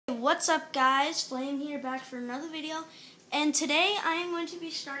What's up guys, Flame here back for another video, and today I am going to be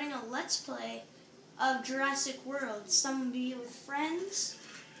starting a Let's Play of Jurassic World. Some will be with friends,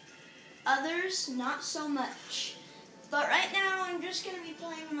 others not so much. But right now I'm just going to be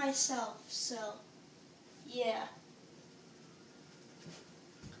playing myself, so yeah.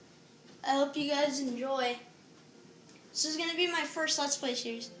 I hope you guys enjoy. This is going to be my first Let's Play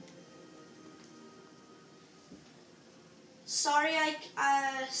series. Sorry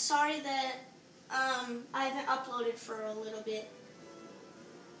that I haven't uploaded for a little bit.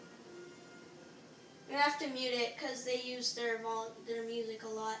 I'm gonna have to mute it because they use their music a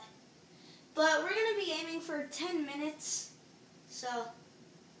lot. But we're gonna be aiming for 10 minutes, so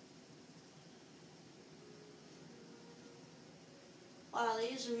wow,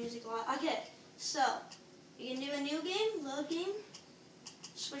 they use their music a lot. Okay, so you can do a new game, load game,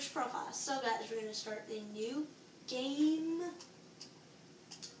 switch profiles. So guys, we're gonna start the new game.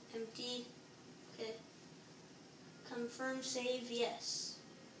 Empty. Okay. Confirm save, yes.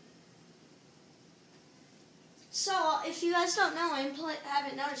 So, if you guys don't know,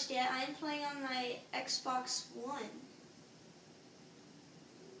 haven't noticed yet, I am playing on my Xbox One.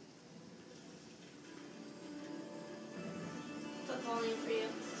 Put volume for you.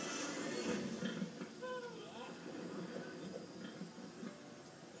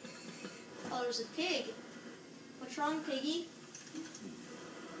 Oh, there's a pig. What's wrong, piggy?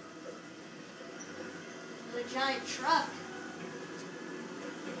 The giant truck.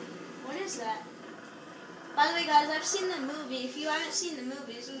 What is that? By the way, guys, I've seen the movie. If you haven't seen the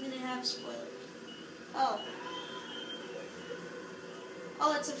movie, this is going to have spoilers. Oh.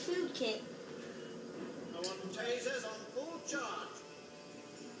 Oh, it's a food kit. No one tasers on full charge.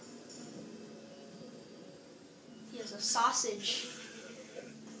 He has a sausage.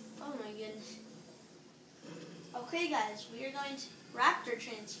 Oh my goodness. Okay, guys, we are going to raptor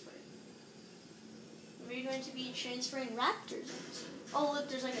transfer. We're going to be transferring raptors. Oh, look,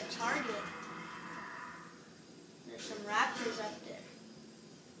 there's like a target. There's some raptors up there.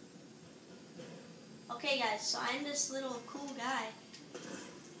 Okay, guys, so I'm this little cool guy.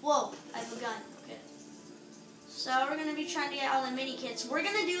 Whoa, I have a gun. Okay. So we're going to be trying to get all the mini kits. We're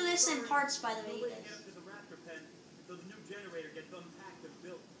going to do this in parts, by the way, you guys.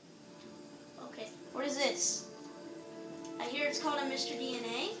 Okay, what is this? I hear it's called a Mr.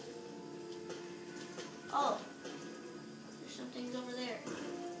 DNA. Oh, there's some things over there.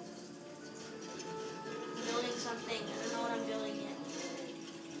 I'm building something. I don't know what I'm building yet.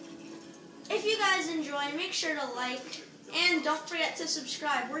 If you guys enjoy, make sure to like, and don't forget to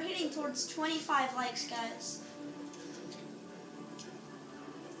subscribe. We're hitting towards 25 likes, guys.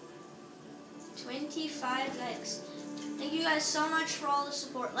 25 likes. Thank you guys so much for all the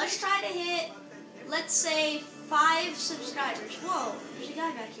support. Let's try to hit, let's say, 5 subscribers. Whoa, there's a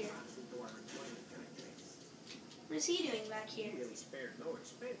guy back here. What is he doing back here?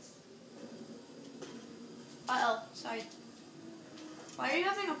 Uh-oh, sorry. Why are you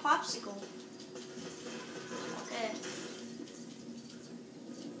having a popsicle? Okay.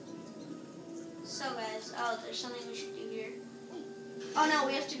 So guys, oh, there's something we should do here. Oh no,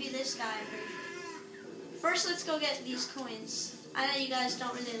 we have to be this guy. First, let's go get these coins. I know you guys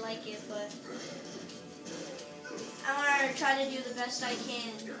don't really like it, but I want to try to do the best I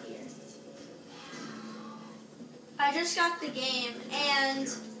can here. I just got the game, and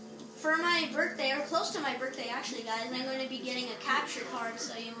for my birthday, or close to my birthday actually, guys, I'm going to be getting a capture card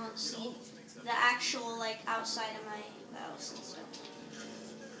so you won't see the actual, like, outside of my house and stuff.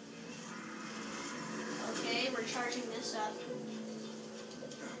 Okay, we're charging this up.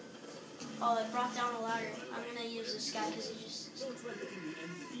 Oh, it brought down a ladder. I'm going to use this guy because he just...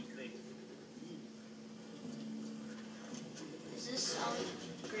 Is this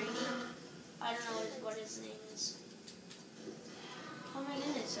Grady? I don't know what his name is. Oh my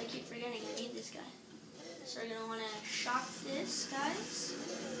goodness, I keep forgetting I need this guy. So we're going to want to shock this, guys.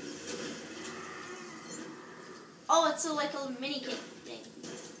 Oh, it's like a mini kit thing.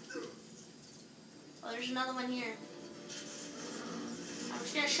 Oh, there's another one here. I'm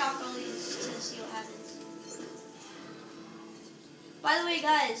just going to shock all these to see what happens. By the way,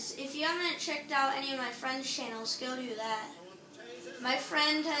 guys, if you haven't checked out any of my friends' channels, go do that. My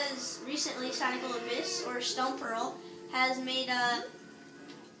friend has recently, Cynical Abyss, or Stone Pearl, has made a...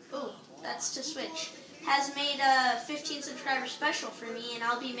 Oh, that's to switch. Has made a 15 subscriber special for me, and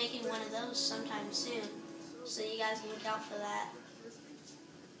I'll be making one of those sometime soon. So you guys look out for that.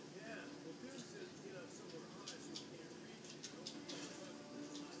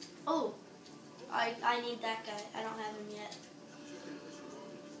 Oh, I need that guy. I don't have him yet.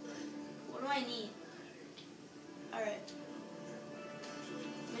 What do I need? Alright.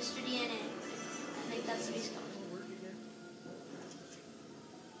 Mr. that's the beast coming.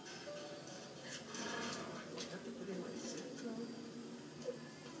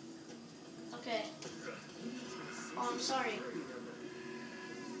 Okay. Oh, I'm sorry.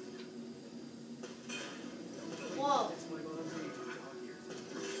 Whoa.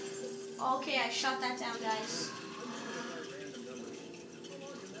 Okay, I shot that down, guys.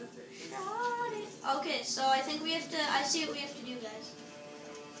 Shot it. Okay, so I think we have to, I see what we have to do, guys.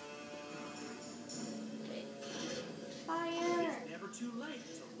 Wait. Fire. It's never too late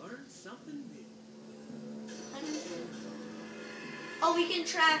to learn something new. Oh, we can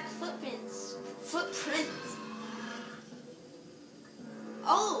track footprints. Footprints.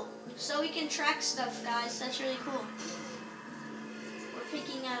 Oh, so we can track stuff, guys. That's really cool. We're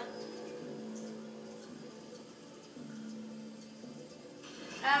picking up.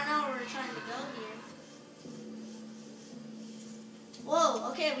 I don't know where we're trying to go here. Whoa,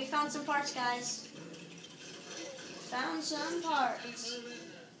 okay, we found some parts, guys. Found some parts.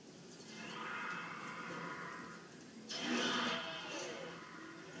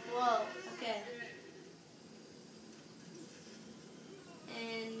 Whoa, okay.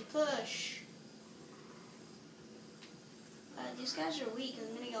 And push. These guys are weak.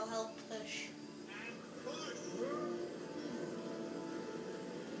 I'm gonna go help push.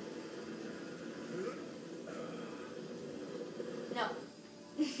 No.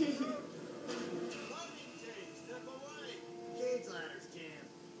 Gates ladder's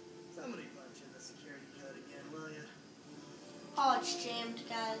jammed. Somebody punch in the security code again, will ya? Oh, it's jammed,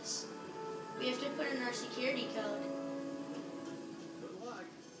 guys. We have to put in our security code. Good luck.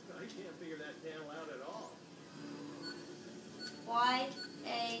 I can't figure that panel out at all.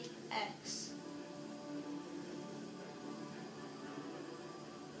 Y-A-X.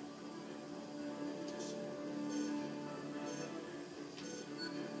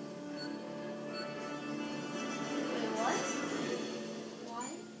 Wait, what?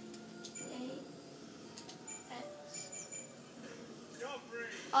 Y-A-X.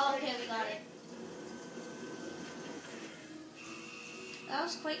 Oh, okay, we got it. That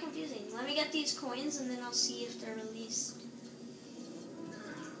was quite confusing. Let me get these coins and then I'll see if they're released.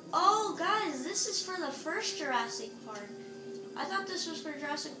 Oh, guys, this is for the first Jurassic Park. I thought this was for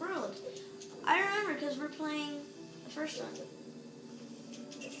Jurassic World. I remember because we're playing the first one.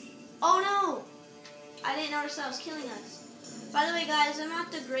 Oh, no! I didn't notice that was killing us. By the way, guys, I'm not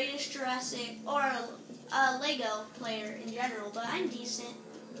the greatest Jurassic or Lego player in general, but I'm decent,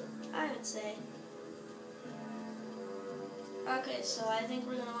 I would say. Okay, so I think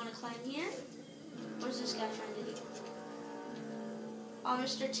we're going to want to climb here. What's this guy trying to do? Oh,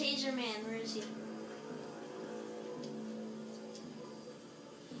 Mr. Taser Man, where is he?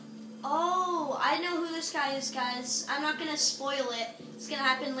 Oh, I know who this guy is, guys. I'm not going to spoil it. It's going to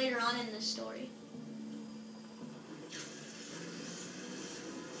happen later on in the story.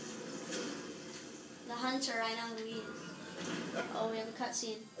 The hunter, I know who he is. Oh, we have a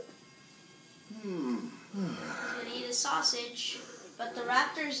cutscene. He's gonna eat a sausage, but the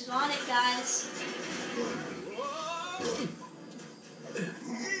raptor's on it, guys.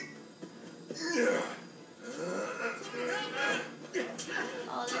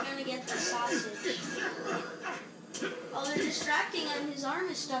 Oh, they're gonna get the sausage. Oh, they're distracting him. His arm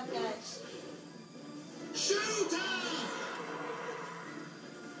is stuck, guys. Shoot her!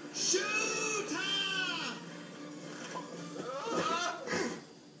 Shoot her!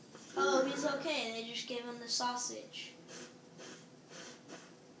 Oh, he's okay. They just gave him the sausage.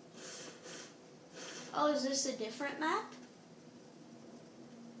 Oh, is this a different map?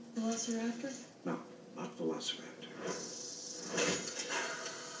 Velociraptor? No, not Velociraptor.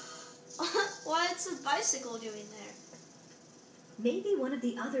 What's a bicycle doing there? Maybe one of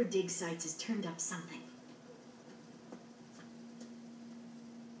the other dig sites has turned up something.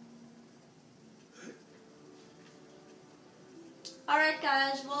 Alright,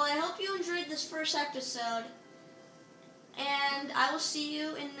 guys. Well, I hope you enjoyed this first episode. And I will see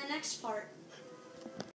you in the next part.